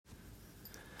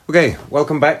Okay,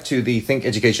 welcome back to the Think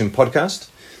Education podcast.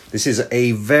 This is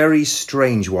a very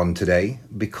strange one today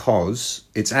because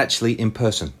it's actually in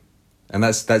person. And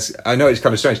that's I know it's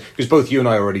kind of strange because both you and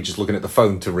I are already just looking at the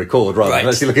phone to record rather than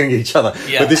actually looking at each other.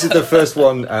 Yeah. But this is the first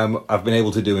one I've been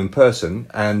able to do in person.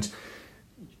 And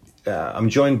I'm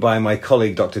joined by my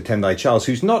colleague, Dr. Tendai Charles,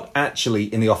 who's not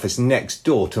actually in the office next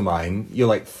door to mine. You're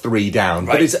like 3 down,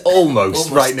 but it's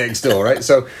almost right next door, right?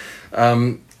 So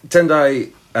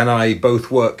Tendai and I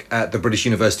both work at the British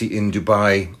University in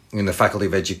Dubai in the Faculty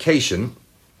of Education.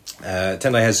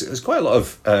 Tendai has quite a lot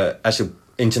of actual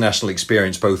international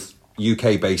experience, both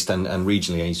UK-based and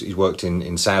regionally. He's worked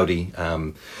in Saudi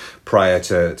prior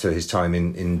to his time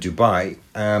in Dubai.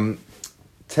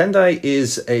 Tendai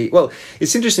is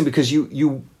it's interesting because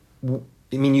you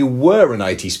were an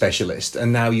IT specialist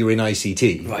and now you're in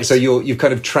ICT. Right. So you've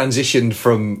kind of transitioned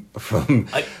from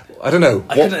I don't know.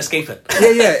 I couldn't escape it.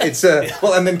 Yeah. It's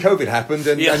well, and then COVID happened,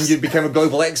 and you became a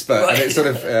global expert, and it's sort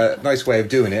of a nice way of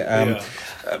doing it.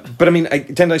 But I mean,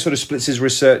 Tendai sort of splits his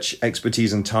research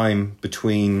expertise and time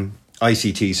between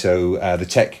ICT, so the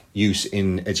tech use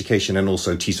in education, and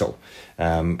also TESOL,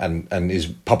 and is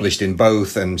published in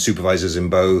both and supervises in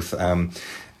both.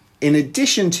 In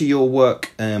addition to your work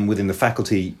within the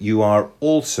faculty, you are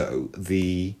also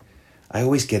I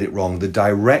always get it wrong, the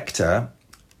director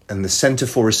and the Centre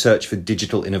for Research for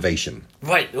Digital Innovation.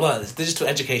 Right, well, it's digital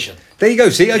education. There you go,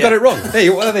 see, I got it wrong. There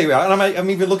you are, and I'm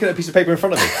even looking at a piece of paper in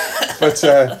front of me. But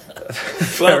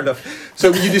fair enough.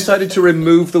 So you decided to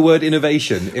remove the word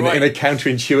innovation in a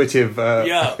counterintuitive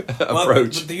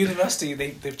approach. Well, the university,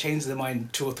 they've changed their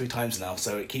mind 2 or 3 times now,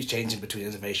 so it keeps changing between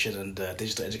innovation and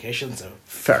digital education, so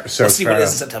we'll see what it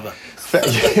is in September.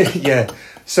 Yeah.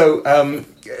 So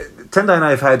Tendai and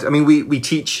I have had, we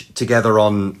teach together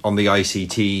on the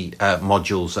ICT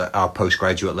modules at our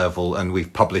postgraduate level, and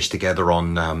we've published together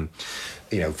on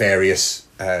various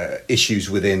issues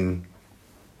within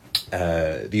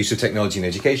the use of technology in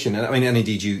education. And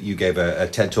indeed you gave a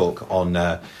TED talk on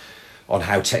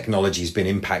how technology has been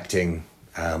impacting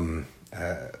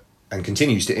and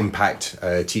continues to impact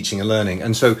teaching and learning.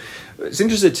 And so it's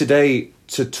interested today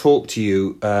to talk to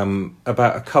you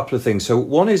about a couple of things. So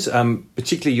one is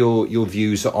particularly your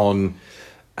views on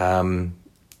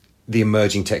the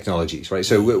emerging technologies, right?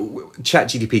 So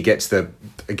ChatGPT gets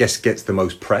the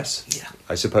most press,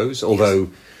 I suppose, although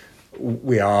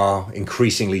we are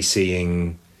increasingly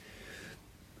seeing,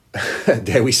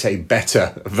 dare we say,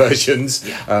 better versions,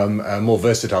 more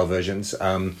versatile versions.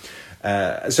 So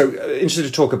interested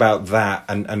to talk about that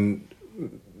and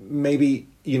maybe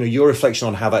your reflection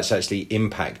on how that's actually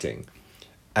impacting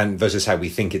and versus how we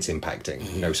think it's impacting,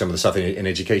 some of the stuff in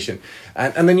education.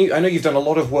 And then I know you've done a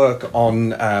lot of work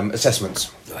on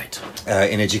assessments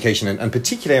in education. And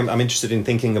particularly I'm interested in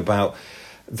thinking about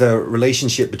the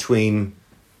relationship between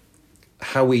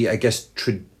how we, I guess,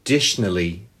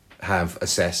 traditionally have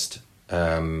assessed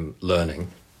learning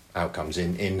outcomes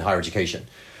in higher education.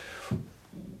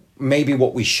 Maybe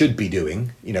what we should be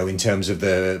doing, in terms of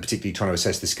particularly trying to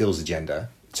assess the skills agenda.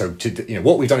 So,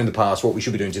 what we've done in the past, what we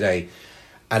should be doing today,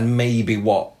 and maybe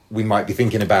what we might be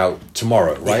thinking about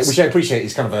tomorrow, right? Yes. Which I appreciate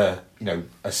is kind of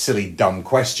a silly, dumb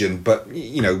question, but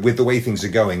with the way things are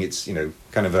going, it's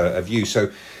kind of a view.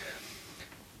 So,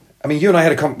 you and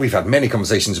I we've had many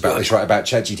conversations about this, right? About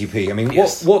ChatGPT.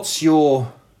 Yes. What's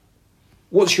your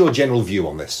general view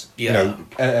on this? Yeah.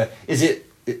 Is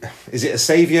it a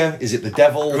savior? Is it the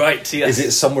devil? Right. Yes. Is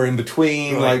it somewhere in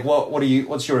between? Right. Like,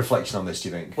 what's your reflection on this? Do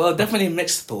you think? Well, definitely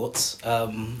mixed thoughts.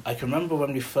 I can remember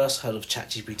when we first heard of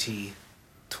ChatGPT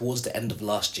towards the end of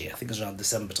last year. I think it was around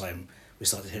December time we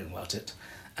started hearing about it.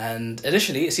 And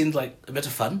initially, it seemed like a bit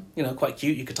of fun. Quite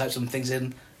cute. You could type some things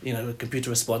in. A computer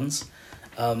responds.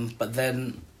 But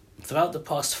then, throughout the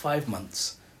past 5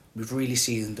 months, we've really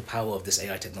seen the power of this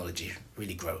AI technology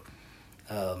really grow.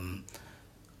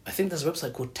 I think there's a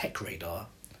website called Tech Radar,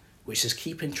 which is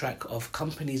keeping track of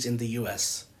companies in the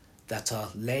US that are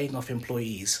laying off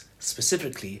employees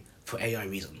specifically for AI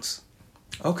reasons.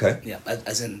 Okay. Yeah,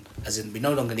 as in we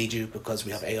no longer need you because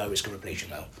we have AI which can replace you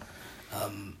now.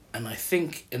 And I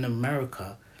think in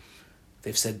America,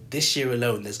 they've said this year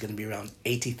alone there's going to be around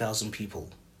 80,000 people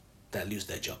that lose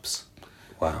their jobs.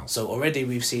 Wow. So already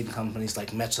we've seen companies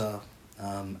like Meta,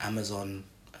 Amazon,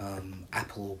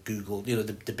 Apple, Google,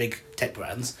 the big tech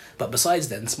brands. But besides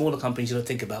then, smaller companies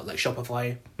think about like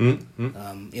Shopify,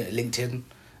 LinkedIn.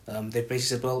 They basically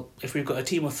said, well, if we've got a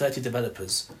team of 30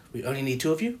 developers, we only need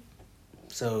 2 of you.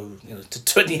 So, to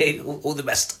 28, all the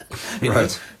best.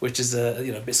 Right. Which is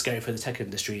a bit scary for the tech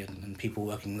industry and people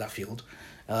working in that field.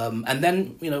 And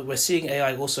then, we're seeing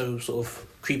AI also sort of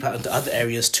creep out into other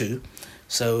areas too.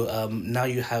 So now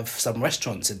you have some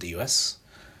restaurants in the US,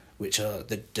 which are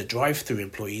the drive-through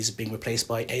employees being replaced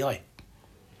by AI.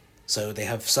 So they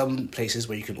have some places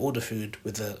where you can order food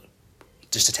with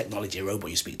just a technology, a robot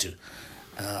you speak to.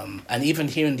 And even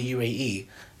here in the UAE,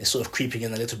 it's sort of creeping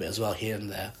in a little bit as well here and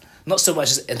there. Not so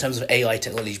much in terms of AI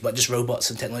technology, but just robots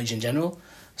and technology in general.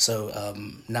 So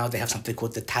now they have something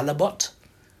called the Talabot.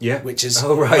 Yeah. Which is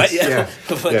right, yeah.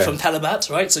 From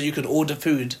Talabat, right? So you can order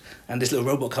food and this little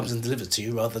robot comes and delivers to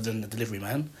you rather than the delivery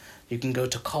man. You can go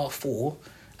to Carrefour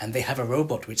and they have a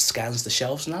robot which scans the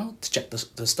shelves now to check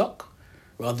the stock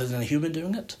rather than a human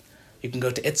doing it. You can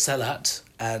go to Itzalat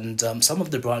and some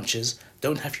of the branches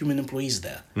don't have human employees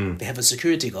there. They have a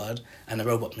security guard and a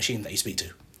robot machine that you speak to,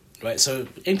 right? So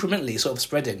incrementally sort of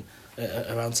spreading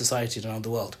around society and around the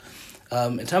world.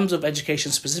 In terms of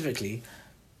education specifically,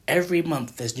 every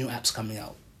month there's new apps coming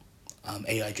out,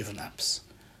 AI-driven apps.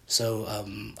 So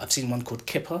I've seen one called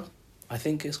Kipper, I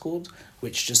think it's called,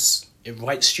 which it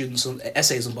writes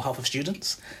essays on behalf of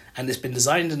students, and it's been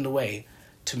designed in a way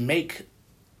to make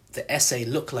the essay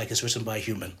look like it's written by a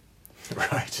human.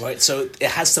 Right. So it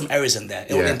has some errors in there.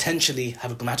 It will intentionally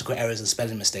have grammatical errors and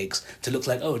spelling mistakes to look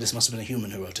like, oh, this must have been a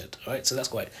human who wrote it. Right. So that's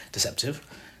quite deceptive.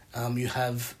 You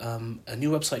have a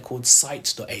new website called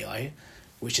Site.ai,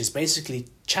 which is basically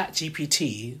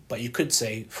ChatGPT, but you could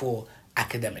say for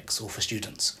academics or for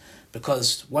students.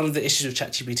 Because one of the issues with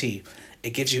ChatGPT,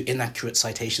 it gives you inaccurate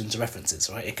citations and references,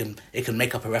 right? It can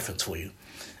make up a reference for you.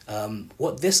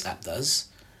 What this app does,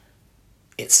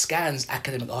 it scans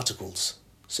academic articles.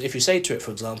 So if you say to it,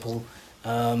 for example,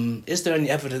 is there any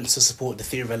evidence to support the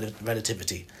theory of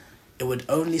relativity? It would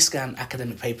only scan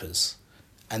academic papers,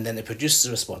 and then it produces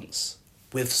a response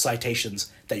with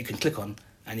citations that you can click on,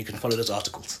 and you can follow those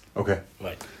articles. Okay.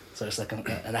 Right. So it's like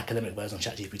an academic version of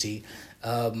ChatGPT.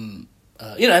 And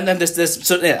then there's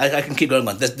so yeah, I can keep going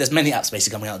on. There's many apps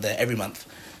basically coming out there every month.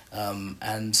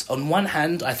 And on one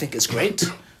hand, I think it's great.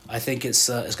 I think it's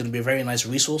going to be a very nice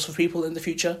resource for people in the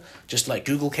future, just like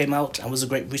Google came out and was a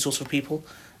great resource for people.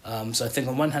 So I think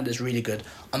on one hand it's really good.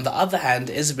 On the other hand,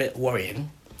 it is a bit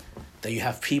worrying that you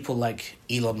have people like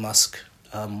Elon Musk,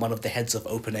 one of the heads of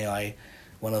OpenAI,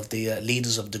 one of the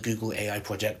leaders of the Google AI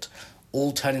project,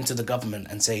 all turning to the government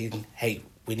and saying, hey,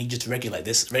 we need you to regulate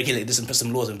this and put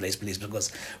some laws in place, please,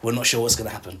 because we're not sure what's going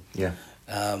to happen. Yeah.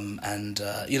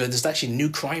 There's actually new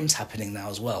crimes happening now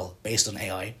as well, based on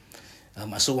AI.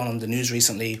 I saw one on the news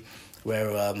recently where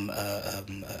a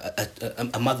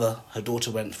mother, her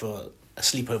daughter went for a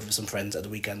sleepover with some friends at the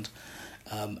weekend,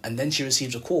 and then she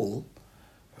received a call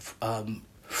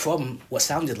from what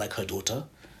sounded like her daughter,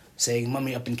 saying,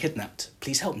 "Mummy, I've been kidnapped.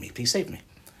 Please help me. Please save me."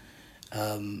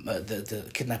 The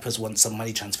kidnappers want some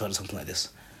money transferred or something like this.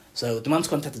 So the mum's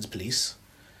contacted the police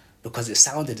because it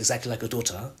sounded exactly like her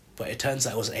daughter, but it turns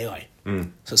out it was AI.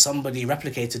 So somebody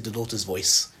replicated the daughter's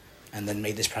voice and then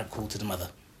made this prank call to the mother.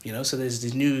 So there's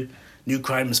these new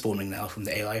crimes forming now from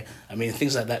the AI. I mean,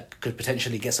 things like that could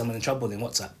potentially get someone in trouble in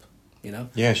WhatsApp.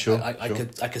 Yeah, sure.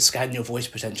 I could scan your voice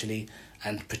potentially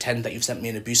and pretend that you've sent me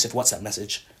an abusive WhatsApp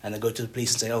message, and then go to the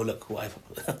police and say, "Oh, look what I've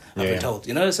been told."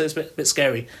 So it's a bit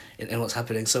scary in what's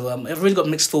happening. So I've really got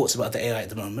mixed thoughts about the AI at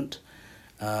the moment.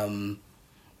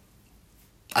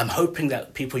 I'm hoping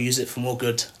that people use it for more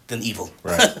good than evil.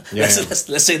 Right. Yeah.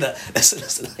 let's say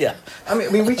that. Yeah. I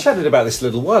mean, we chatted about this a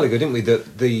little while ago, didn't we? That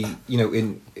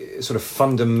in sort of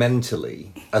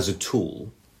fundamentally as a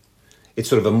tool, it's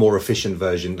sort of a more efficient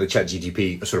version. The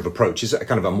ChatGPT sort of approach is a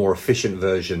kind of a more efficient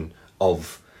version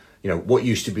of, what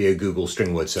used to be a Google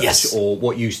string word search, yes, or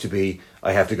what used to be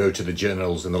I have to go to the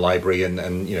journals in the library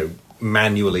and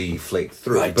manually flick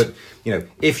through. Right. But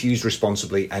if used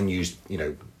responsibly and used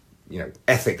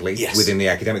ethically, yes, within the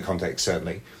academic context,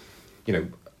 certainly,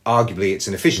 arguably it's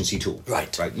an efficiency tool.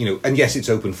 Right. And yes, it's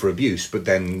open for abuse, but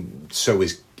then so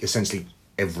is essentially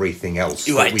everything else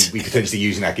right, that we potentially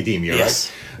use in academia,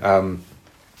 yes, right?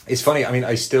 It's funny, I mean,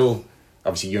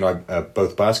 obviously you and I are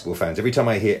both basketball fans. Every time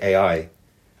I hear AI,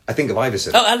 I think of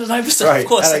Iverson. Oh, Allen Iverson, right, of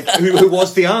course. Who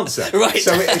was the answer. Right.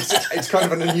 So it's kind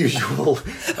of an unusual...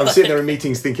 I'm sitting there in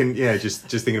meetings thinking, just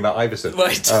thinking about Iverson.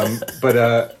 Right.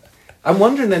 But I'm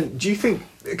wondering then, do you think...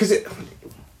 Because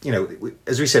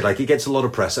as we said, it gets a lot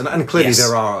of press, and clearly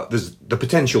yes, there's the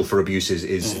potential for abuse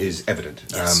is evident.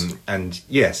 Yes. And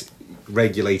yes,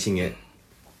 regulating it,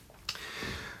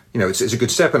 it's a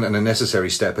good step and a necessary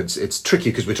step. It's tricky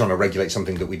because we're trying to regulate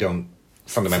something that we don't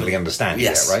fundamentally understand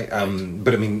yes, yet, right?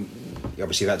 But I mean,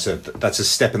 obviously that's a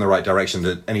step in the right direction.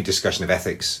 That any discussion of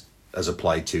ethics as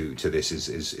applied to this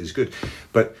is good.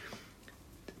 But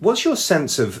what's your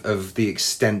sense of the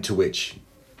extent to which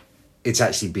it's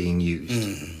actually being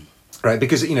used? Right,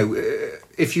 because in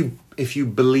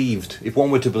if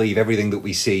one were to believe everything that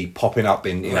we see popping up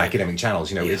in academic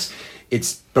channels,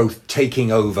 it's both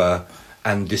taking over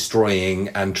and destroying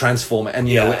and transforming, and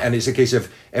and it's a case of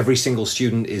every single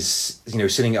student is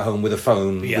sitting at home with a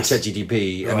phone with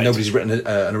ChatGPT, and nobody's written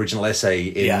an original essay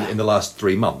in the last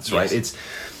 3 months, right?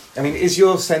 Is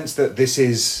your sense that this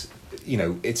is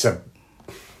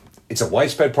it's a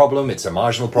widespread problem, it's a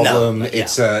marginal problem,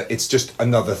 it's just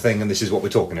another thing, and this is what we're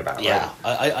talking about, right?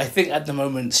 I think at the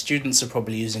moment students are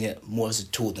probably using it more as a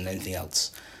tool than anything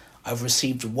else. I've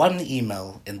received one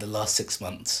email in the last 6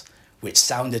 months which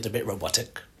sounded a bit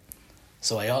robotic.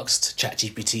 So I asked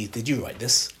ChatGPT, did you write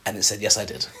this? And it said, yes, I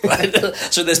did. Right?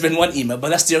 So there's been one email, but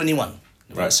that's the only one.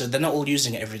 Right? So they're not all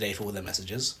using it every day for all their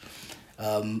messages.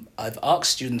 I've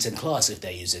asked students in class if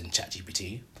they're using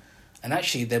ChatGPT. And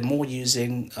actually, they're more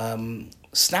using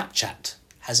Snapchat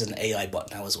has an AI bot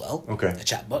now as well. Okay. A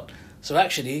chat bot. So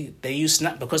actually, they use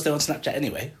because they're on Snapchat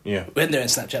anyway. Yeah. When they're in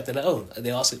Snapchat, they're like,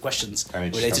 they ask it questions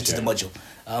related to the module.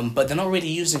 But they're not really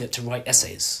using it to write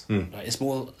essays. Right? It's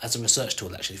more as a research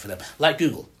tool, actually, for them. Like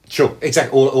Google. Sure,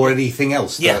 exactly. Or anything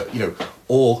else. Yeah.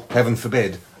 Or, heaven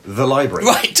forbid, the library.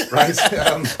 Right. Right?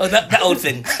 That old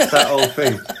thing. That old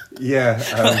thing. Yeah.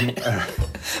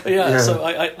 So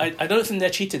I don't think they're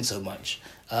cheating so much.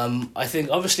 I think,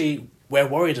 obviously, we're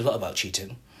worried a lot about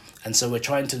cheating. And so we're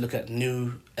trying to look at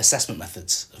new assessment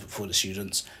methods for the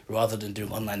students rather than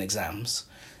doing online exams.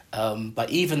 But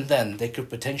even then, they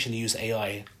could potentially use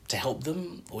AI to help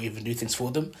them or even do things for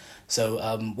them. So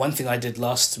one thing I did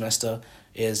last semester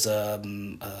is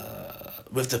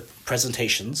with the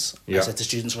presentations, I said to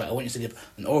students, right, I want you to give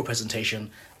an oral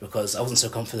presentation because I wasn't so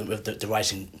confident with the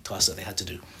writing task that they had to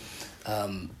do.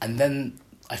 And then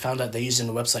I found out they're using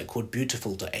a website called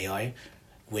beautiful.ai,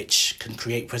 which can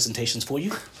create presentations for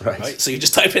you. Right. So you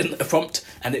just type in a prompt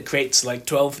and it creates like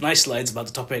 12 nice slides about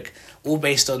the topic, all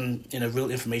based on real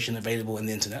information available in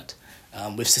the internet,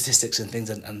 with statistics and things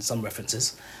and some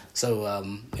references. So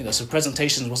so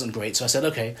presentations wasn't great. So I said,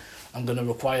 okay, I'm going to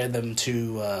require them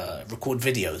to record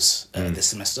videos this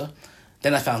semester.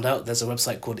 Then I found out there's a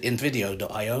website called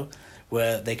invideo.io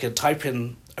where they could type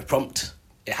in a prompt.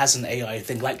 It has an AI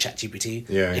thing like ChatGPT.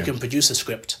 It can produce a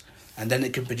script. And then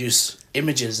it can produce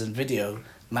images and video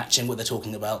matching what they're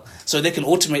talking about. So they can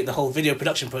automate the whole video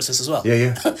production process as well.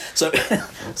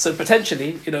 So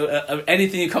potentially,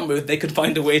 anything you come with, they can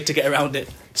find a way to get around it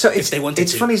if they wanted to.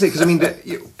 It's funny, because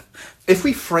if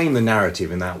we frame the narrative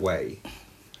in that way,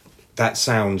 that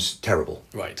sounds terrible.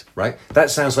 Right. That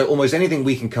sounds like almost anything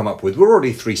we can come up with. We're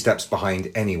already 3 steps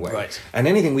behind anyway. Right. And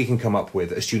anything we can come up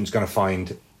with, a student's going to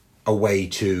find a way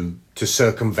to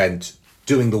circumvent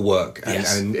doing the work,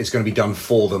 and it's going to be done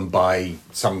for them by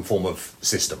some form of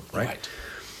system, right?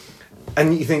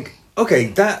 And you think, okay,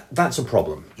 that's a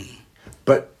problem,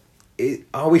 but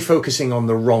are we focusing on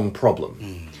the wrong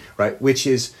problem, right? Which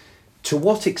is, to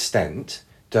what extent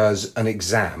does an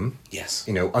exam,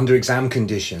 under exam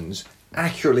conditions,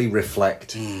 accurately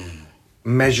reflect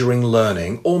measuring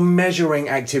learning or measuring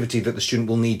activity that the student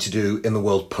will need to do in the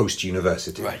world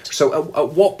post-university. Right. So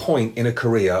at what point in a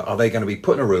career are they going to be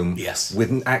put in a room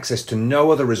with access to no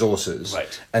other resources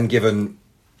and given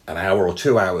an hour or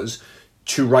 2 hours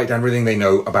to write down everything they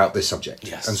know about this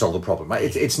subject and solve the problem?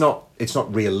 Right? It's not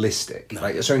realistic. No.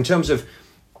 Right? So in terms of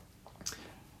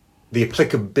the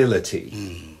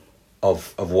applicability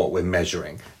of what we're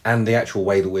measuring and the actual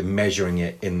way that we're measuring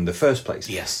it in the first place.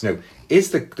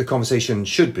 Is the conversation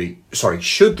should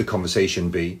the conversation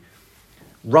be,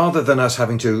 rather than us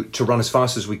having to run as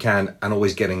fast as we can and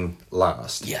always getting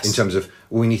last, in terms of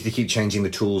we need to keep changing the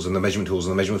tools and the measurement tools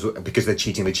and the measurements because they're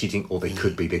cheating, or they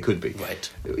could be. Right.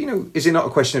 Is it not a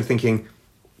question of thinking,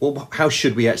 well, how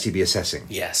should we actually be assessing?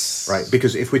 Yes. Right.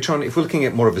 Because if we're looking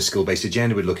at more of a skill-based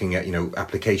agenda, we're looking at,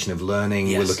 application of learning,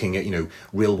 we're looking at,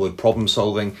 real-world problem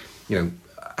solving,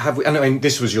 have we, and I mean,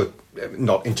 this was your,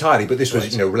 not entirely, but this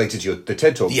was, related to the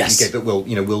TED talk that you gave that we'll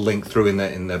link through in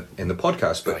the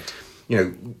podcast. But,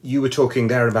 you were talking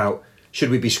there about, should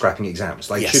we be scrapping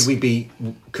exams? Like, should we be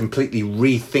completely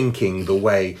rethinking the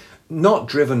way, not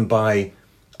driven by,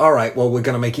 all right, well, we're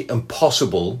going to make it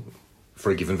impossible, for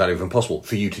a given value of impossible,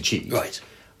 for you to cheat. Right.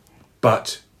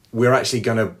 But we're actually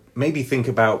going to maybe think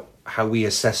about how we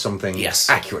assess something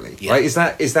accurately. Yeah. Right?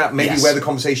 Is that maybe where the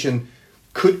conversation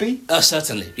could be?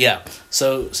 Certainly, yeah.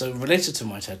 So related to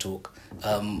my TED talk,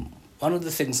 one of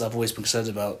the things I've always been concerned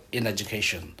about in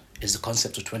education is the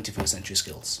concept of 21st century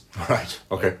skills. Right,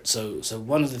 okay. Right? So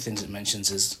one of the things it mentions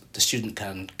is the student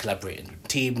can collaborate in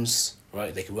teams,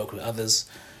 right? They can work with others.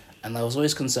 And I was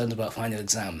always concerned about final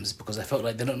exams because I felt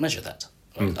like they don't measure that.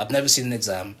 Right? I've never seen an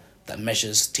exam that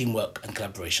measures teamwork and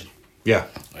collaboration. Yeah.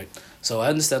 Right. So I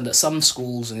understand that some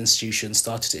schools and institutions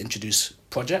started to introduce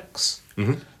projects,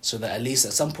 so that at least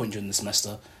at some point during the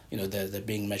semester, they're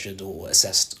being measured or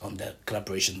assessed on their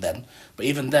collaboration then. But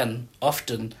even then,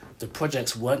 often the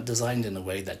projects weren't designed in a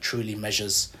way that truly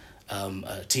measures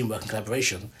teamwork and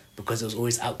collaboration, because it was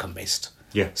always outcome based.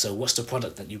 Yeah. So what's the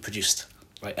product that you produced,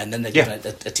 right? And then they're given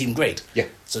a team grade. Yeah.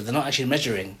 So they're not actually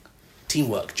measuring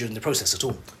teamwork during the process at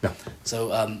all. No. So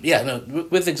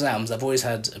with exams, I've always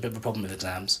had a bit of a problem with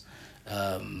exams.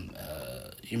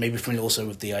 You may be familiar also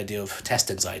with the idea of test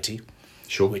anxiety,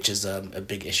 Sure. which is a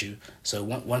big issue. So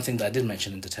one thing that I did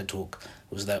mention in the TED Talk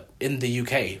was that in the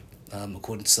UK,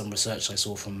 according to some research I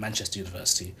saw from Manchester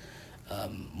University,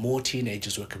 more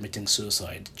teenagers were committing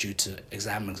suicide due to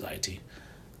exam anxiety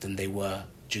than they were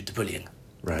due to bullying.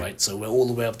 Right. So we're all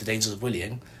aware of the dangers of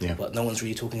bullying, but no one's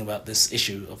really talking about this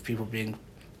issue of people being,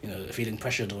 feeling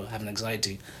pressured or having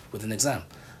anxiety with an exam.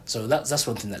 So that's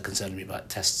one thing that concerned me about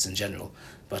tests in general.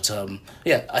 But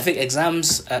I think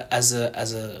exams as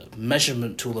a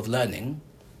measurement tool of learning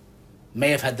may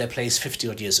have had their place 50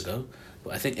 odd years ago,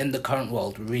 but I think in the current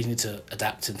world we really need to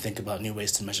adapt and think about new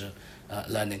ways to measure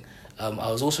learning. I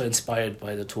was also inspired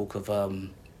by the talk of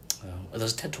there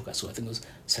was a TED Talk I saw. I think it was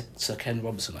Sir Ken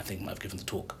Robinson, I think, might have given the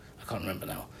talk. I can't remember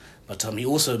now. But he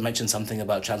also mentioned something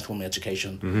about transforming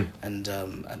education and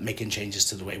making changes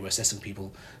to the way we're assessing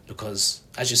people. Because,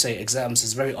 as you say, exams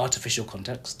is a very artificial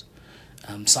context.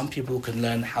 Some people can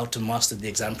learn how to master the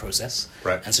exam process.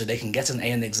 Right. And so they can get an A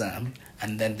in the exam,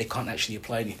 and then they can't actually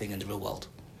apply anything in the real world.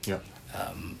 Yeah.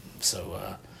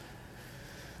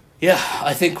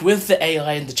 I think with the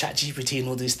AI and the ChatGPT and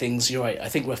all these things, you're right. I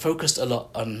think we're focused a lot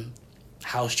on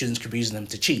how students could be using them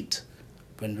to cheat,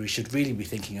 when we should really be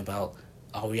thinking about,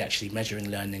 are we actually measuring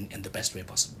learning in the best way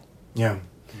possible? Yeah.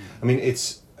 I mean,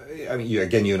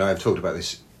 you and I have talked about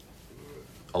this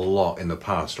a lot in the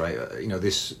past, right?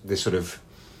 This sort of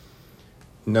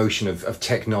notion of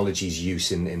technology's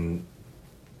use in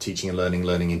teaching and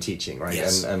learning and teaching, right?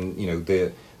 Yes. And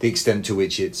the extent to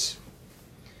which it's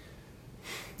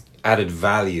added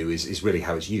value is really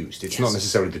how it's used. It's not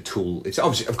necessarily the tool. It's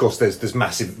obviously, of course, there's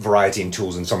massive variety in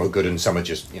tools, and some are good and some are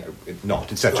just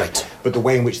not, etc. Right. But the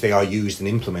way in which they are used and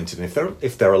implemented, and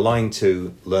if they're aligned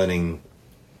to learning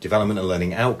development and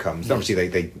learning outcomes, obviously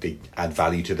they add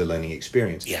value to the learning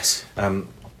experience. Yes. I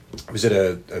was at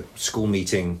a school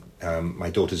meeting. My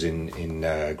daughter's in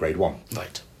grade 1.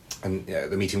 Right. And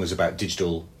the meeting was about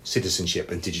digital citizenship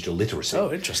and digital literacy.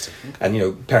 Oh, interesting. Okay.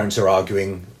 And, parents are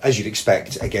arguing, as you'd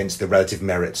expect, against the relative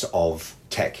merits of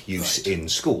tech use in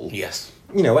school. Yes.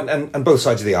 And both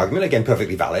sides of the argument, again,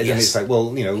 perfectly valid. Yes. And it's like,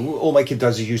 well, all my kid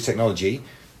does is use technology.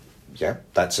 Yeah,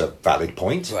 that's a valid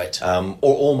point. Right. Or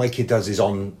all my kid does is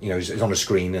on a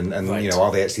screen and right.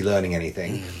 Are they actually learning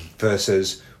anything?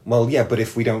 Versus, well, yeah, but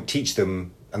if we don't teach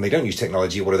them and they don't use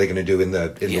technology, what are they going to do in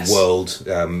the world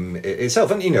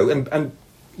itself? And and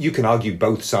you can argue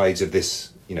both sides of this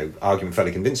argument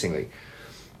fairly convincingly.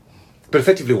 But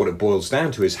effectively, what it boils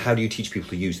down to is, how do you teach people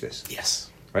to use this? Yes.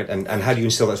 Right, and how do you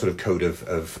instill that sort of code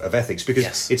of ethics?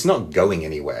 Because it's not going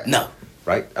anywhere. No.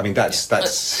 Right. I mean, that's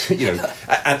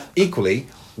and equally,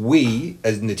 we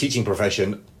as in the teaching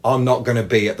profession are not going to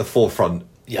be at the forefront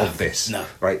of this. No.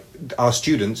 Right. Our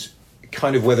students,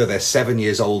 kind of whether they're 7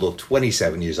 years old or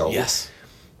 27 years old. Yes.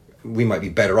 We might be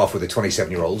better off with the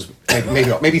 27-year-olds. Maybe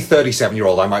not. Maybe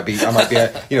 37-year-old. I might be.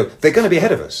 They're going to be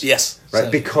ahead of us. Yes. Right. So.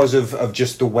 Because of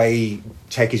just the way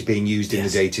tech is being used in the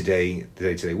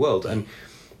day-to-day world. And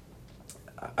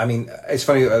I mean, it's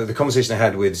funny. The conversation I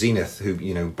had with Zenith, who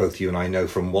both you and I know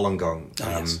from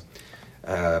Wollongong,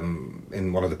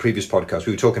 in one of the previous podcasts,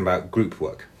 we were talking about group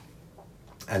work.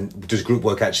 And does group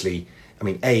work actually? I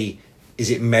mean,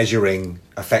 is it measuring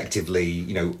effectively,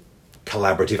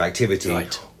 collaborative activity,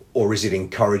 right. or is it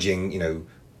encouraging,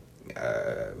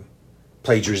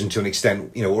 plagiarism to an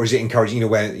extent, or is it encouraging,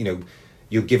 where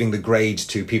you're giving the grades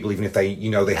to people even if they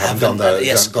haven't done the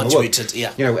work.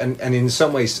 Yeah. And in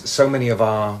some ways, so many of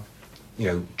our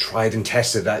tried and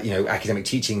tested academic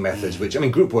teaching methods, which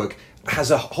group work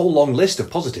has a whole long list of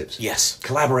positives. Yes.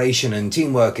 Collaboration and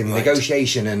teamwork and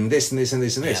negotiation and this and this and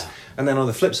this and this. And then on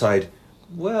the flip side,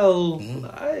 well,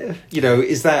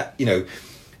 is that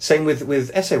same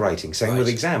with essay writing, same with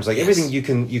exams, everything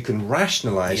you can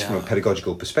rationalize from a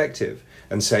pedagogical perspective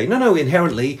and say no,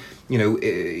 inherently you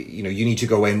need to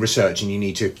go away and research and you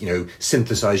need to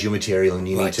synthesize your material and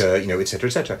you need to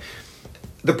etc.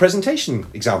 The presentation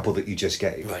example that you just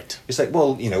gave, it's like,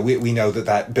 well, we know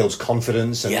that builds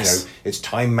confidence and it's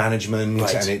time management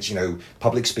and it's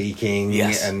public speaking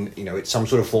and it's some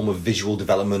sort of form of visual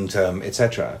development,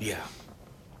 etc. Yeah.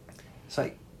 It's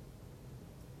like,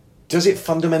 does it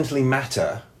fundamentally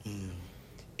matter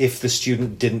if the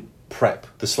student didn't prep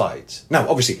the slides? Now,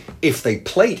 obviously, if they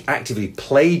actively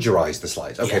plagiarize the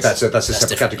slides, okay, Yes. that's a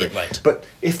separate category. Yeah, right. But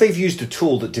if they've used a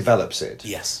tool that develops it,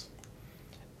 Yes.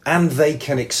 and they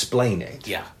can explain it,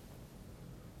 Yeah.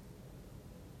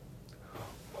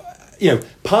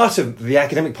 part of the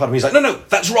academic part of me is like, no,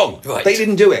 that's wrong. Right. They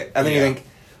didn't do it. And then you Yeah. think,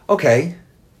 okay,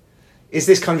 is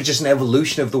this kind of just an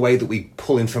evolution of the way that we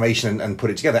pull information and put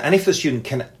it together? And if the student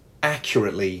can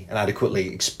accurately and adequately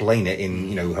explain it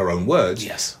in, her own words,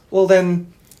 Yes. well then,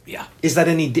 Yeah. is that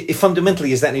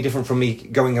fundamentally, is that any different from me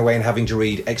going away and having to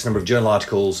read X number of journal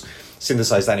articles,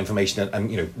 synthesize that information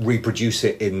and reproduce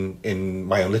it in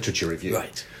my own literature review?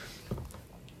 Right.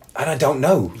 And I don't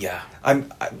know. Yeah.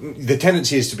 The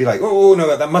tendency is to be like, oh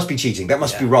no, that must be cheating. That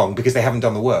must be wrong because they haven't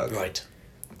done the work. Right.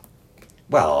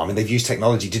 Well, they've used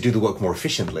technology to do the work more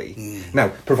efficiently.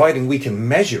 Now, providing we can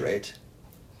measure it,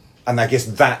 and I guess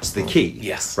that's the key.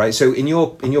 Yes. Right. So in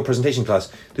your presentation class,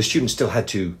 the students still had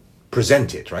to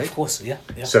present it, right? Of course. Yeah.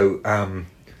 Yeah. So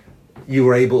you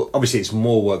were able. Obviously, it's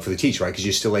more work for the teacher, right? Because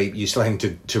you're still having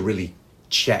to really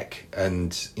check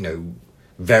and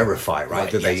verify, right,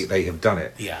 that yes. they have done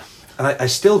it. Yeah. And I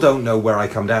still don't know where I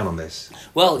come down on this.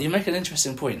 Well, you make an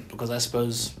interesting point, because I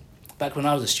suppose back when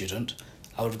I was a student,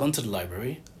 I would have gone to the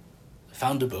library,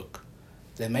 found a book.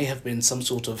 There may have been some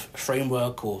sort of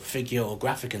framework or figure or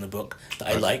graphic in the book that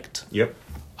I liked. Yep.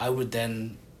 I would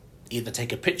then either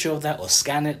take a picture of that or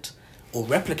scan it or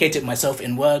replicate it myself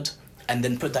in Word and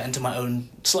then put that into my own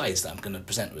slides that I'm going to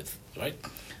present with, right?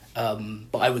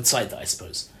 But I would cite that, I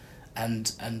suppose.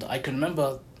 And I can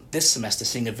remember this semester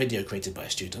seeing a video created by a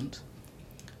student,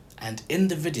 and in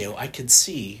the video I could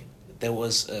see there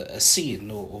was a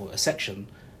scene or a section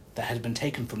that had been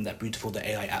taken from that beautiful The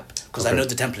AI app, because I know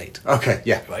the template. Okay,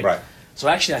 yeah, right. So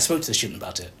actually I spoke to the student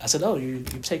about it. I said,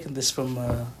 you've taken this from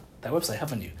that website,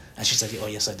 haven't you? And she said, oh,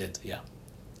 yes, I did, yeah.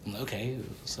 I'm like, okay,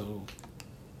 so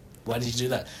why did you do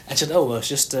that? And she said, it's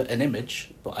just an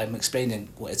image, but I'm explaining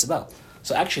what it's about.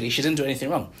 So actually she didn't do anything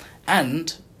wrong.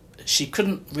 And she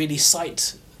couldn't really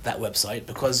cite that website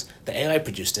because the AI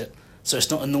produced it, so it's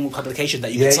not a normal publication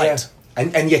that you can cite.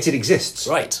 And yet it exists.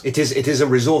 Right. It is a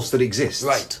resource that exists.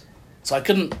 Right. So I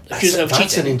couldn't accuse her of cheating.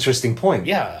 That's an interesting point.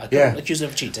 Yeah, I couldn't accuse her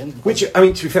of cheating. Which, to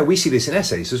be fair, we see this in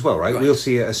essays as well, right? Right. We'll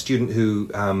see a student who,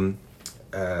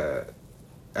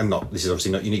 this is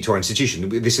obviously not unique to our institution,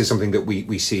 this is something that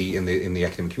we see in the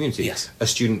academic community. Yes. A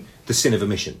student, the sin of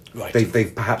omission. Right.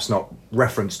 They've perhaps not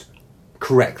referenced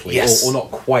correctly, Yes. or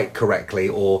not quite correctly,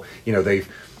 or,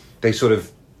 they've sort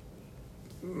of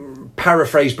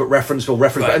paraphrased but referenced,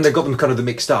 Right. and they've got them kind of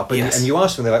mixed up. And, Yes. and you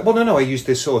ask them, they're like, well, no, I used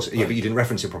this source. Yeah, but you didn't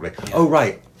reference it properly. Yeah. Oh,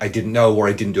 right, I didn't know, or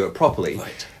I didn't do it properly.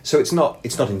 Right. So it's not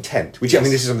intent. Which, Yes.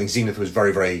 this is something Zenith was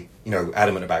very, very,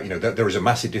 adamant about. There is a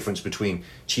massive difference between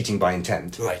cheating by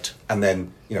intent, Right. and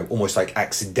then, almost like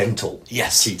accidental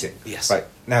cheating. Yes. Right.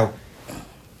 Now,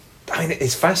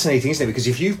 it's fascinating, isn't it? Because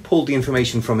if you've pulled the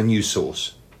information from a news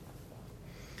source,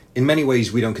 in many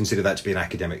ways we don't consider that to be an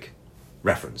academic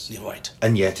reference. You're right.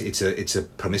 And yet it's a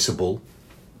permissible,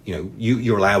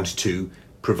 you're allowed to,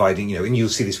 providing, and you'll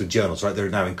see this with journals, right? There are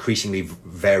now increasingly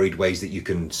varied ways that you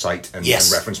can cite and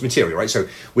reference material, right? So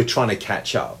we're trying to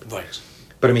catch up. Right.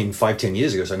 But 5-10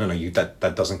 years ago, so no,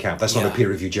 that doesn't count. That's not a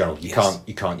peer-reviewed journal.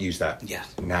 You can't use that. Yeah.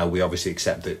 Now we obviously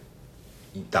accept that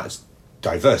that's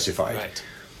diversified. Right.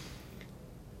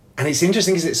 And it's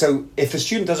interesting, isn't it? So if a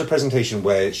student does a presentation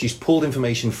where she's pulled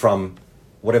information from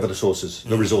whatever the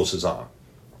resources are,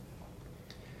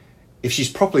 if she's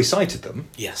properly cited them,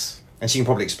 Yes. and she can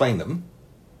probably explain them,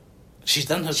 She's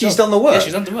done her she's job. done the work. Yeah,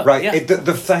 she's done the work. Right. Yeah.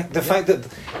 The fact that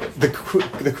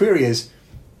the query is,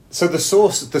 so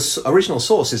the original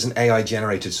source is an AI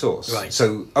generated source. Right.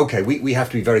 So we have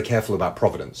to be very careful about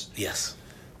provenance. Yes.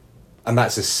 And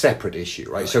that's a separate issue,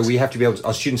 right? So we have to be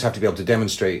our students have to be able to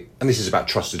demonstrate, and this is about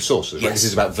trusted sources, right? Yes. This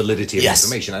is about validity of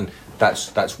information, and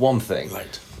that's one thing.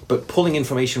 Right. But pulling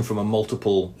information from a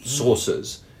multiple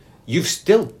sources, you've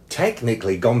still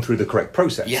technically gone through the correct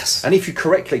process. Yes. And if you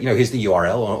correctly, here's the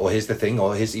URL, or here's the thing,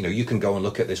 or here's, you can go and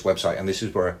look at this website, and this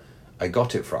is where I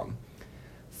got it from.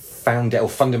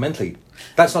 Fundamentally,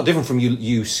 that's not different from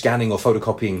you scanning or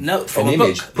photocopying from an a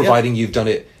image, book. providing you've done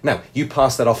it. Now, you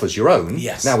pass that off as your own.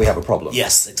 Yes. Now we have a problem.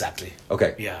 Yes, exactly.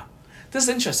 Okay. Yeah. This is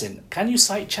interesting. Can you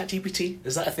cite ChatGPT?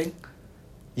 Is that a thing?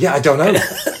 Yeah, I don't know.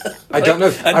 I don't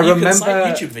know. And I you remember can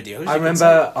cite YouTube videos. I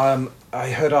remember. I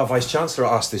heard our vice chancellor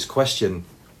ask this question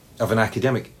of an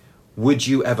academic: would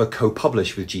you ever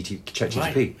co-publish with ChatGPT?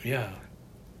 Right. Yeah.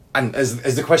 And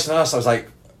as the question asked, I was like,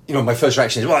 my first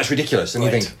reaction is, well, that's ridiculous. And you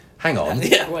Right. think, hang on.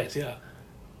 Yeah. Right. Yeah.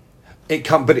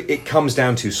 But it comes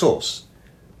down to source,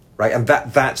 right? And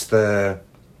that's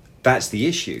the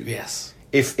issue. Yes.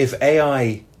 If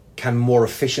AI can more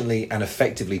efficiently and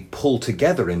effectively pull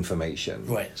together information,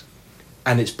 Right.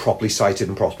 and it's properly cited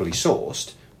and properly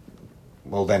sourced,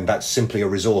 well, then that's simply a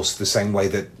resource the same way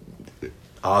that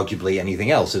arguably anything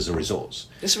else is a resource.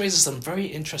 This raises some very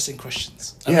interesting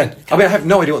questions. I have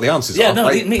no idea what the answers are. No,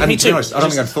 right? me and too. To be honest, I don't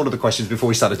think I'd thought of the questions before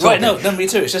we started talking. Right, no, me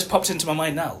too. It's just popped into my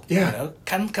mind now. Yeah. You know,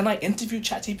 can I interview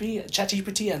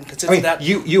ChatGPT and consider that?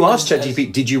 You asked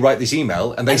ChatGPT, did you write this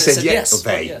email? And they said yes. Or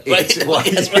they. Yeah.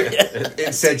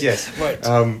 It said yes. Right.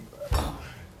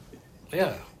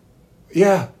 Yeah.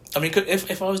 Yeah. I mean,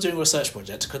 if I was doing a research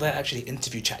project, could I actually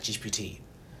interview ChatGPT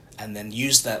and then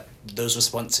use those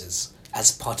responses as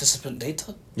participant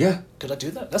data? Yeah. Could I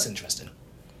do that? That's interesting.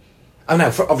 Oh, now,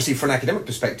 obviously, from an academic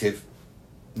perspective,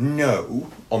 no,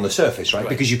 on the surface, right?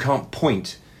 Because you can't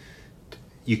point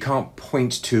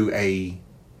to a.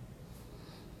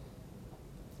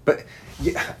 But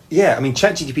yeah, I mean,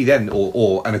 ChatGPT then,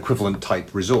 or an equivalent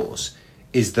type resource,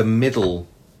 is the middle,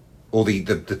 or the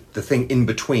thing in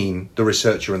between the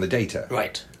researcher and the data.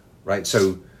 Right. Right.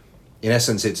 So, in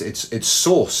essence, it's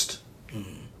sourced.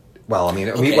 Well, I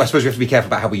Okay. I suppose we have to be careful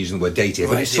about how we're using the word data,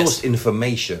 but Right, it's sourced yes.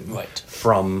 information Right.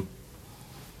 from,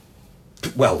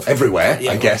 well, everywhere,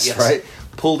 Yeah, I guess, yes. right?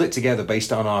 Pulled it together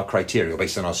based on our criteria,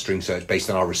 based on our string search, based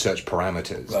on our research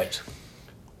parameters. Right.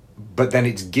 But then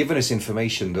it's given us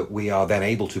information that we are then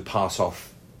able to pass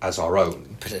off as our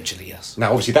own. Potentially, yes.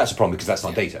 Now, obviously, that's a problem because that's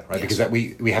not data, right? Yes. Because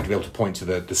we have to be able to point to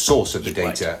the source of the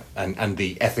Right. data and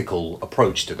the ethical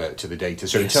approach to the data.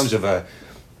 So, Yes. in terms of a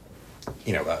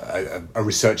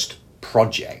researched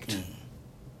project,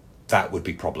 that would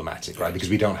be problematic, right? Because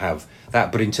we don't have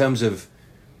that. But in terms of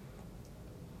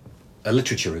a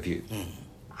literature review,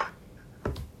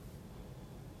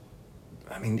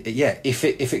 I mean, yeah, if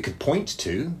it could point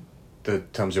to the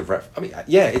terms of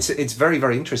it's very,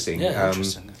 very interesting. Yeah,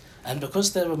 interesting. And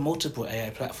because there are multiple AI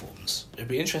platforms, it'd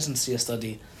be interesting to see a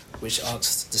study which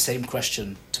asks the same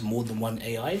question to more than one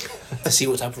AI to see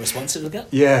what type of response it will get.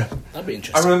 Yeah, That'd be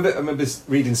interesting. I remember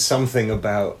reading something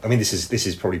about. I mean, this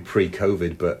is probably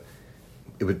pre-COVID, but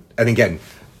it would. And again,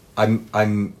 I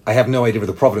have no idea of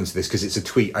the provenance of this because it's a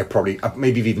tweet. I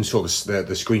maybe you've even saw the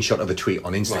screenshot of the tweet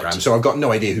on Instagram. Right. So I've got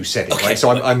no idea who said it. Okay. Right.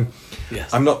 So I'm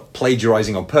Yes. I'm not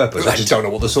plagiarizing on purpose. I Right. just don't know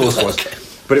what the source was. Okay.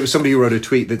 But it was somebody who wrote a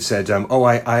tweet that said,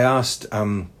 I asked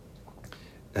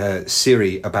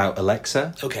Siri about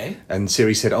Alexa. Okay. And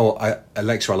Siri said,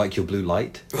 Alexa, I like your blue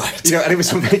light. Right. You know, and it was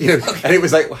something, and it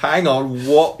was like, hang on,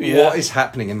 what is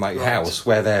happening in my Right. house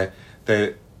where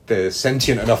they're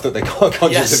sentient enough that they're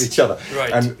conscious Yes. of each other.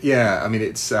 Right. And yeah, I mean,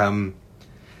 it's... Well,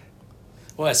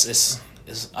 it's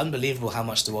unbelievable how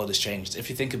much the world has changed. If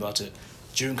you think about it,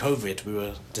 during COVID, we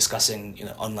were discussing,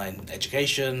 online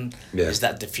education. Yeah. Is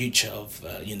that the future of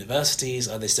universities?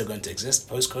 Are they still going to exist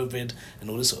post-COVID and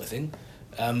all this sort of thing?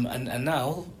 And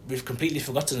now we've completely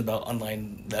forgotten about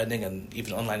online learning and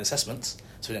even online assessments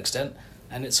to an extent,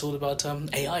 and it's all about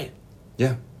AI.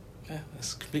 Yeah. Yeah,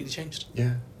 it's completely changed.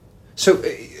 Yeah. So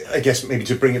I guess maybe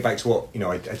to bring it back to what,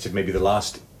 I said maybe the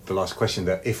last question,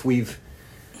 that if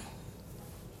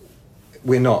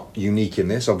we're not unique in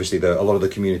this. Obviously, a lot of the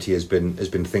community has been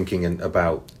thinking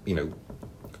about,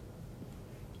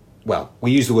 well,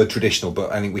 we use the word traditional,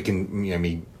 but I think we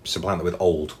can supplant that with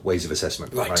old ways of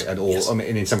assessment, right? And Yes. and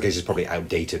in some cases probably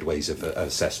outdated ways of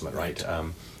assessment, right?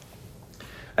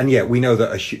 And yeah, we know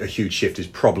that a huge shift is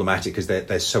problematic because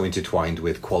they're so intertwined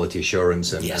with quality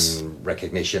assurance and, Yes. and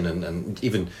recognition and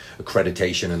even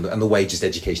accreditation and the way just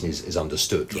education is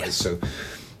understood, right? Yes. So.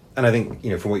 And I think,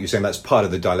 from what you're saying, that's part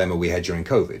of the dilemma we had during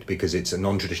COVID, because it's a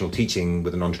non-traditional teaching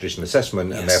with a non-traditional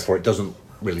assessment, and Yes. therefore it doesn't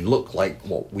really look like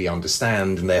what we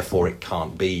understand, and therefore it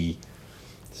can't be,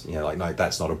 like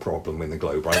that's not a problem in the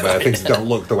globe, right? Where things don't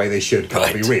look the way they should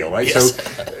can't be real, right? Yes.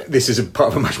 So this is a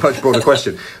part of a much, much broader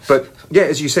question. But yeah,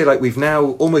 as you say, like we've now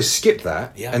almost skipped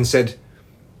that and said,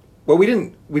 well,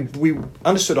 we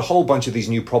understood a whole bunch of these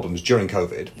new problems during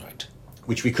COVID, Right.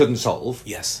 which we couldn't solve.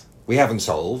 Yes. We haven't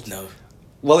solved. No.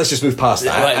 Well, let's just move past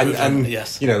that and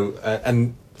yes.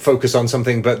 and focus on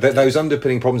something. But those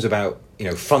underpinning problems about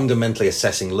fundamentally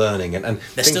assessing learning and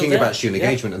They're still thinking there. about student Yeah.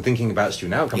 engagement and thinking about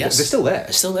student outcomes, Yes. they're still there.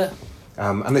 They're still there.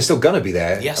 And they're still going to be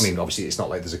there. Yes. I mean, obviously, it's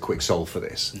not like there's a quick solve for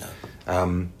this.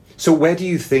 No. So where do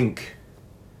you think?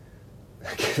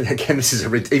 Again, this is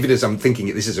even as I'm thinking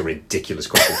it, this is a ridiculous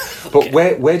question. But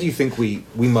where do you think we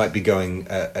might be going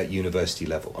at university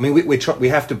level? I mean, we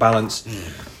have to balance.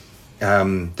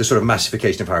 The sort of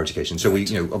massification of higher education. So we,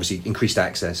 obviously increased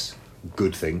access,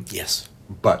 good thing. Yes.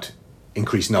 But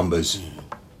increased numbers,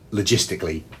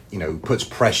 logistically, puts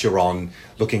pressure on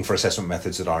looking for assessment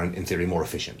methods that are, in theory, more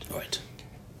efficient. Right.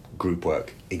 Group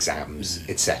work, exams,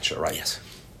 etc. Right. Yes.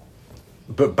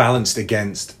 But balanced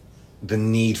against the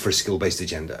need for a skill-based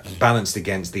agenda, balanced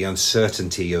against the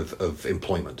uncertainty of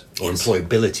employment or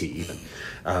employability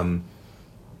even,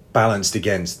 balanced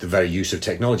against the very use of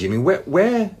technology. I mean,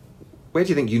 where do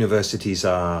you think universities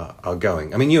are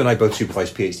going? I mean, you and I both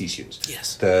supervise PhD students.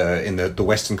 Yes. In the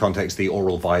Western context, the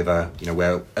oral viva,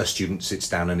 where a student sits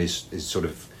down and is sort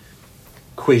of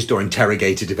quizzed or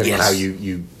interrogated, depending on how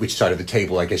which side of the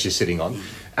table, I guess, you're sitting on,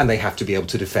 and they have to be able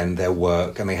to defend their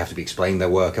work, and they have to be explain their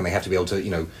work, and they have to be able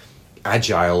to,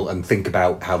 agile and think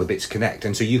about how the bits connect.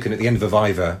 And so you can, at the end of a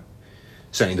viva,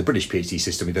 certainly in the British PhD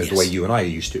system, the way you and I are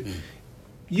used to,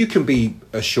 you can be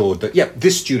assured that,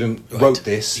 this student wrote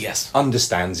this,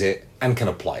 understands it, and can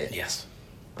apply it. Yes.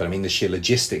 But I mean, the sheer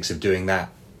logistics of doing that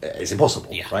is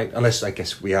impossible, right? Unless, I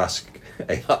guess, we ask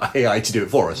AI to do it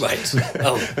for us. Right.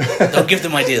 Don't give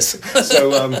them ideas.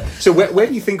 So where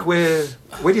do you think we're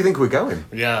going?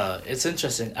 Yeah, it's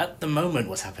interesting. At the moment,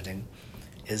 what's happening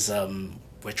is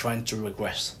we're trying to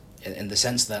regress in the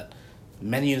sense that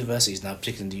many universities now,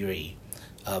 particularly in the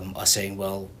UAE, are saying,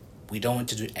 well, we don't want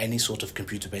to do any sort of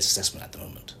computer-based assessment at the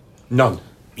moment. None?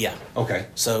 Yeah. Okay.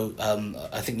 So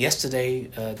I think yesterday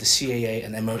the CAA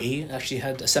and MOE actually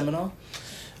had a seminar,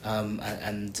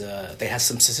 and they had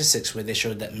some statistics where they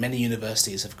showed that many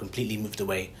universities have completely moved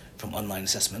away from online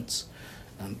assessments.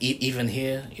 Even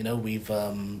here,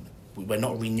 we're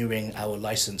not renewing our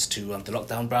license to the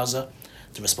lockdown browser,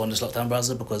 the Respondus lockdown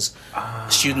browser, because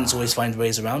students always find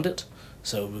ways around it.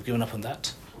 So we've given up on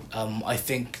that. I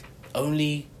think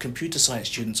only computer science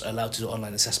students are allowed to do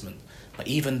online assessment. But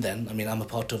even then, I mean, I'm a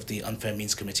part of the Unfair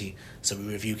Means Committee, so we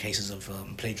review cases of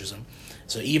plagiarism.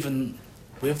 So even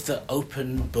with the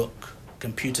open book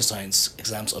computer science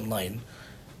exams online,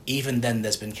 even then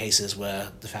there's been cases where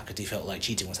the faculty felt like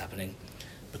cheating was happening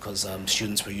because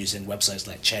students were using websites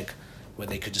like Chegg, where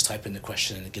they could just type in the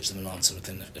question and it gives them an answer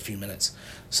within a few minutes.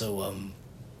 So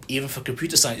even for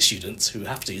computer science students who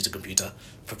have to use a computer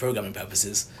for programming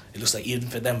purposes, it looks like even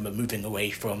for them we're moving away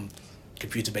from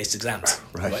computer-based exams.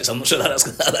 Right? So I'm not sure how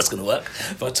that's going to work.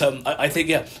 But I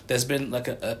think, there's been like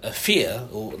a fear,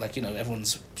 or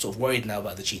everyone's sort of worried now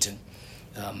about the cheating.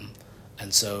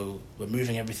 And so we're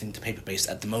moving everything to paper-based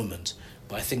at the moment.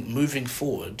 But I think moving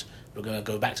forward, we're going to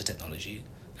go back to technology,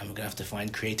 and we're going to have to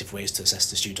find creative ways to assess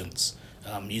the students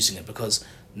using it, because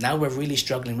now we're really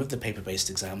struggling with the paper-based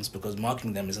exams because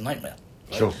marking them is a nightmare.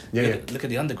 Right? Sure. Look at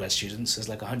the undergrad students. There's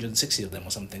like 160 of them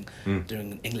or something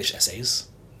doing English essays.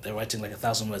 They're writing like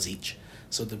 1,000 words each.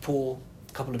 So the poor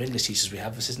couple of English teachers we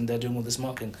have are sitting there doing all this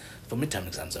marking for midterm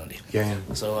exams only.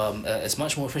 So it's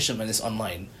much more efficient when it's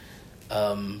online.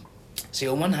 See,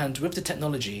 on one hand, with the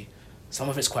technology, some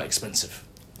of it's quite expensive.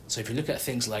 So if you look at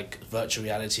things like virtual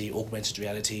reality, augmented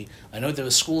reality, I know there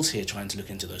are schools here trying to look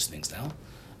into those things now,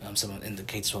 some in the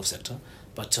K-12 sector,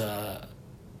 but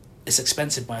it's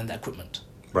expensive buying the equipment.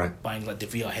 Right. Buying like the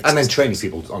VR headsets. And then training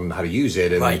people on how to use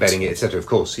it and embedding it, etc. Of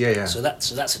course, So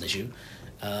that's an issue.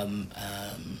 I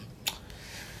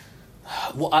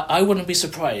wouldn't be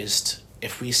surprised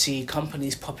if we see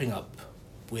companies popping up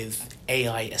with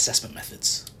AI assessment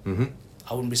methods. Mm-hmm.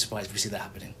 I wouldn't be surprised if we see that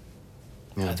happening.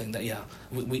 I think that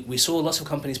we saw lots of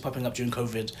companies popping up during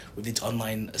COVID with these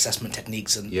online assessment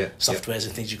techniques and softwares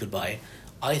and things you could buy.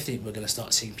 I think we're going to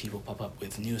start seeing people pop up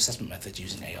with new assessment methods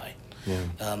using AI.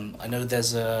 I know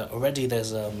there's a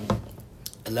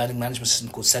learning management system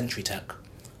called SentryTech,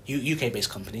 UK-based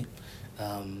company.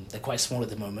 They're quite small at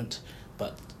the moment,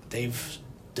 but they've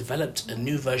developed a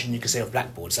new version, you could say, of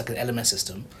Blackboard. It's like an LMS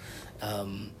system,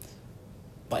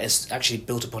 but it's actually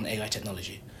built upon AI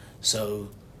technology. So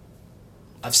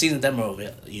I've seen a demo of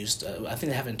it used. I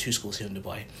think they have it in 2 schools here in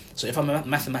Dubai. So if I'm a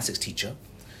mathematics teacher,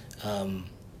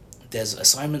 there's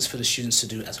assignments for the students to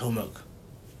do as homework,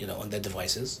 on their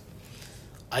devices.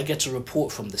 I get a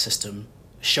report from the system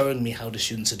showing me how the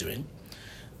students are doing,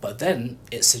 but then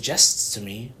it suggests to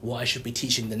me what I should be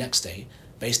teaching the next day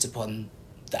based upon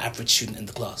the average student in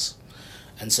the class.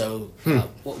 And so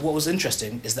what was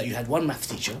interesting is that you had one math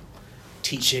teacher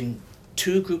teaching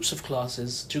 2 groups of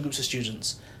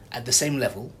students at the same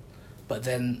level, but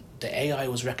then the AI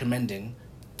was recommending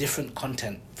different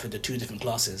content for the 2 different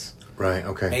classes. Right,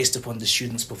 okay. Based upon the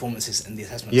students' performances and the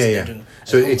assessments they're doing.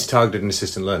 So it's targeted and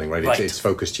assistant learning, right? It's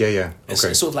focused, Okay. It's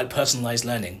sort of like personalised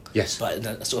learning. Yes. But in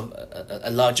a sort of a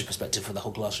larger perspective for the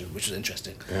whole classroom, which is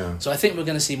interesting. Yeah. So I think we're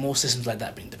going to see more systems like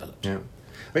that being developed. Yeah.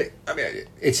 I mean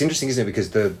it's interesting, isn't it?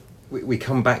 Because we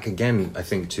come back again, I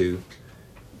think, to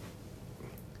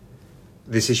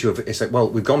this issue of, it's like, well,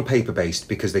 we've gone paper based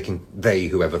because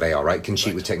whoever they are, right, can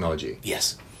cheat with technology.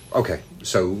 Yes. Okay,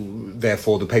 so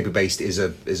therefore the paper based is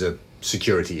a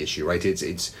security issue, right?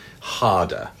 It's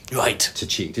harder, right, to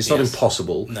cheat. It's not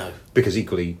impossible, no, because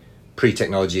equally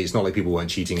pre-technology, it's not like people weren't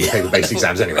cheating in paper based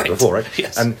exams anyway, right. before, right?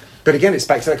 Yes. But again, it's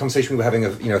back to that conversation we were having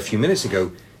a few minutes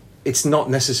ago. It's not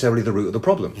necessarily the root of the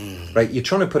problem, right? You're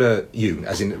trying to put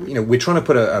we're trying to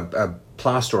put a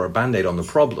plaster or a band-aid on the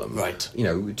problem, right?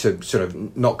 To sort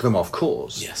of knock them off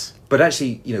course. Yes. But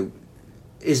actually,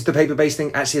 is the paper-based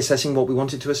thing actually assessing what we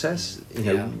wanted to assess?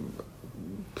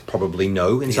 Probably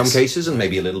no in some cases, and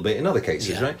maybe a little bit in other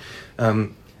cases, right?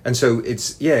 And so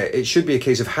it should be a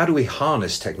case of how do we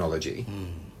harness technology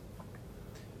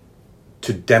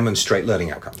to demonstrate learning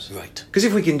outcomes, right? Because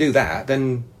if we can do that,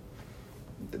 then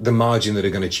the margin that are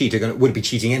going to cheat would be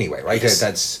cheating anyway, right? Yes.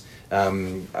 That's I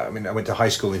went to high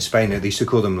school in Spain, and they used to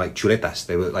call them like chuletas.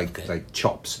 They were like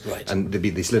chops, right? And there'd be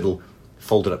this little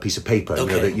folded up piece of paper,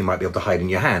 that you might be able to hide in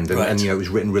your hand, and it was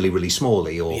written really, really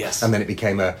smallly, and then it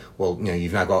became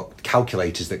you've now got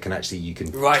calculators that you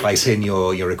can type in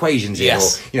your equations in,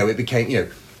 or it became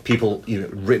people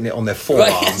written it on their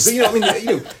forearms.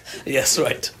 Yes. Yes,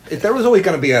 right. There was always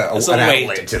going to be an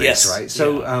outlet to this, yes. right?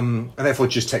 So and therefore,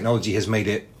 just technology has made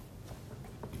it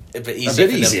a bit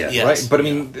easier, yes. Right?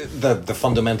 But the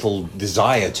fundamental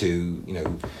desire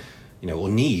to or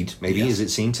need, maybe, is it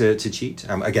seen to cheat?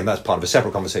 Again, that's part of a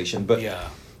separate conversation. But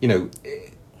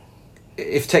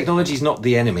if technology is not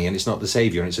the enemy and it's not the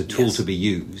savior and it's a tool to be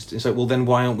used, it's like, well, then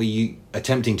why aren't we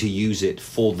attempting to use it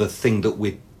for the thing that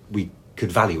we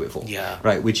could value it for? Yeah.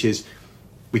 Right. Which is,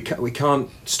 we can't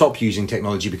stop using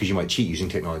technology because you might cheat using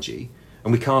technology,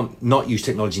 and we can't not use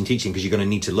technology in teaching because you're going to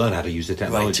need to learn how to use the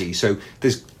technology. Right. So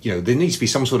there's there needs to be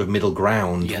some sort of middle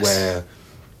ground where.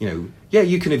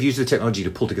 You can have used the technology to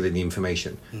pull together the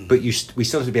information, but we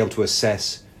still have to be able to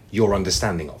assess your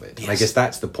understanding of it. Yes. And I guess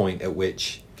that's the point at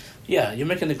which... Yeah, you're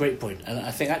making a great point. And I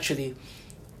think actually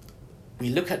we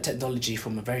look at technology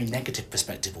from a very negative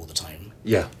perspective all the time.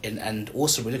 Yeah. And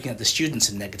also we're looking at the students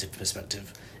in negative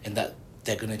perspective, in that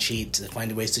they're going to cheat, they're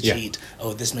finding ways to cheat.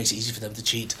 Oh, this makes it easy for them to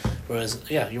cheat. Whereas,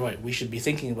 you're right, we should be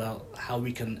thinking about how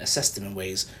we can assess them in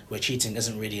ways where cheating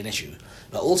isn't really an issue.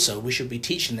 But also, we should be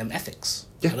teaching them ethics.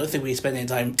 Yeah. I don't think we spend any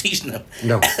time teaching them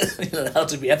how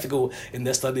to be ethical in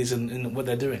their studies and in what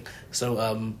they're doing.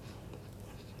 So,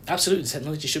 absolutely,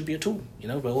 technology should be a tool.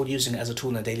 We're all using it as a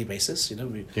tool on a daily basis.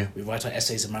 We write our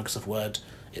essays in Microsoft Word.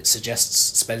 It suggests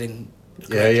spelling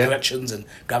corrections and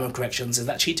grammar corrections. Is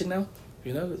that cheating now?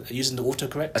 Using the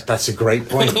autocorrect. That's a great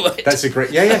point. Right. That's a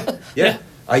great... Yeah.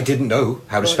 I didn't know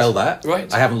how to spell that.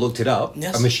 Right. I haven't looked it up.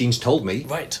 Yes. A machine's told me.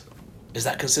 Right. Is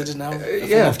that considered now a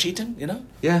form of cheating?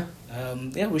 Yeah.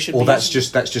 We should. Or that's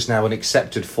just now an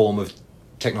accepted form of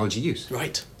technology use.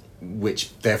 Right.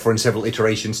 Which, therefore, in several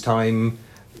iterations' time,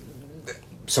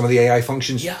 some of the AI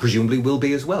functions presumably will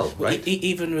be as well. Right.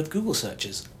 Even with Google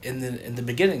searches, in the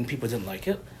beginning, people didn't like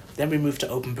it. Then we moved to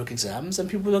open book exams, and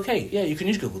people were okay. Yeah, you can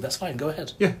use Google. That's fine. Go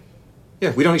ahead. Yeah.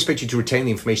 We don't expect you to retain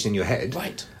the information in your head.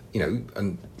 Right.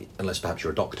 And unless perhaps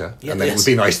you're a doctor, and then it would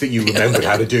be nice that you remembered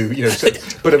how to do.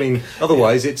 But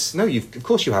otherwise, it's no. Of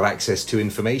course, you have access to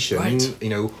information. Right.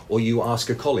 Or you ask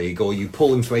a colleague, or you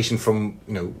pull information from.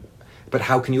 But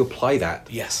how can you apply that?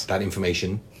 Yes. That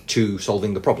information to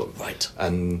solving the problem. Right.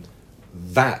 And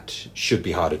that should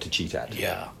be harder to cheat at.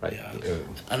 Yeah. Right. Yeah.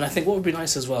 And I think what would be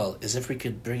nice as well is if we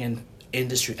could bring in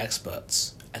industry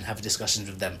experts and have discussions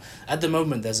with them. At the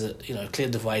moment, there's a clear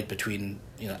divide between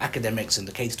academics in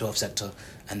the K-12 sector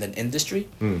and then industry.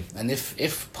 And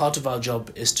if part of our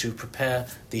job is to prepare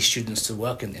these students to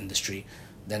work in industry,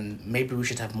 then maybe we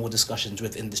should have more discussions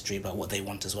with industry about what they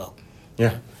want as well.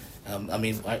 Yeah.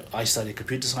 I studied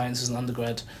computer science as an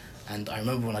undergrad, and I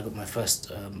remember when I got my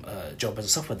first job as a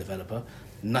software developer,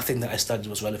 nothing that I studied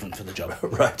was relevant for the job.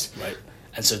 Right.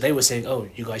 And so they were saying, oh,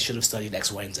 you guys should have studied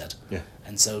X, Y, and Z. Yeah.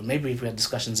 And so maybe if we had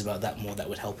discussions about that more, that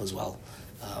would help as well.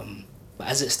 But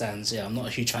as it stands, I'm not a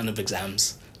huge fan of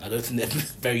exams. I don't think they're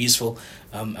very useful.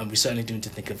 And we certainly do need to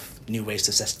think of new ways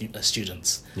to assess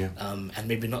students. Yeah. And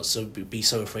maybe not be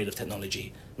so afraid of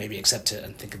technology. Maybe accept it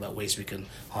and think about ways we can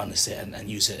harness it and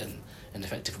use it in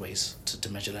effective ways to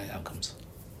measure learning outcomes.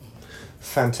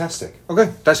 Fantastic.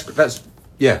 Okay, that's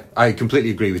I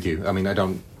completely agree with you.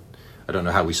 I don't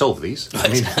know how we solve these.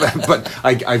 But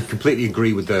I completely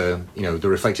agree with the the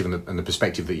reflective and the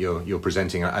perspective that you're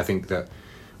presenting. I think that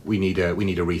we need a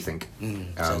rethink,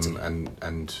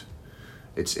 and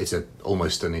it's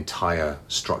almost an entire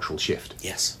structural shift.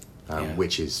 Yes,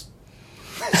 which is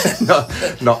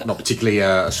not particularly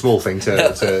a small thing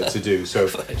to do. So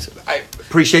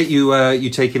appreciate you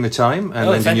taking the time and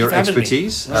lending your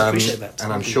expertise. I appreciate that.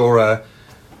 And I'm sure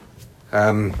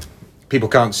people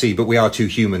can't see, but we are two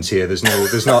humans here. There's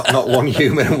not one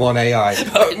human and one AI.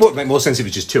 It would make more sense if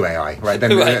it's just two AI, right?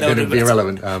 Then it'd be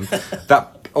irrelevant.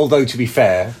 Although, to be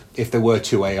fair, if there were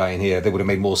two AI in here, they would have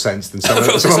made more sense than some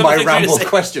of my rambled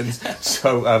questions.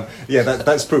 So,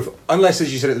 that's proof. Unless,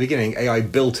 as you said at the beginning, AI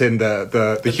built in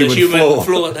the human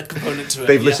flaw that component to it.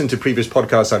 They've listened to previous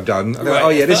podcasts I've done. And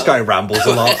like, this guy rambles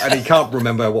a lot, and he can't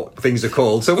remember what things are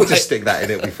called. So we'll just stick that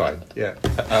in. It'll be fine. Yeah.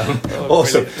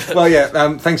 Awesome. Brilliant.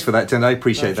 Well, thanks for that, Tendai. I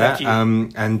appreciate that.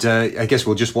 And I guess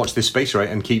we'll just watch this space, right,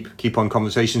 and keep on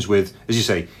conversations with, as you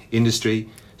say, industry,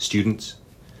 students.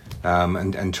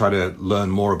 And try to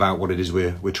learn more about what it is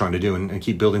we're trying to do and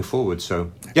keep building forward.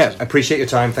 So, I appreciate your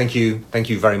time. Thank you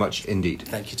very much indeed.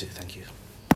 Thank you too. Thank you.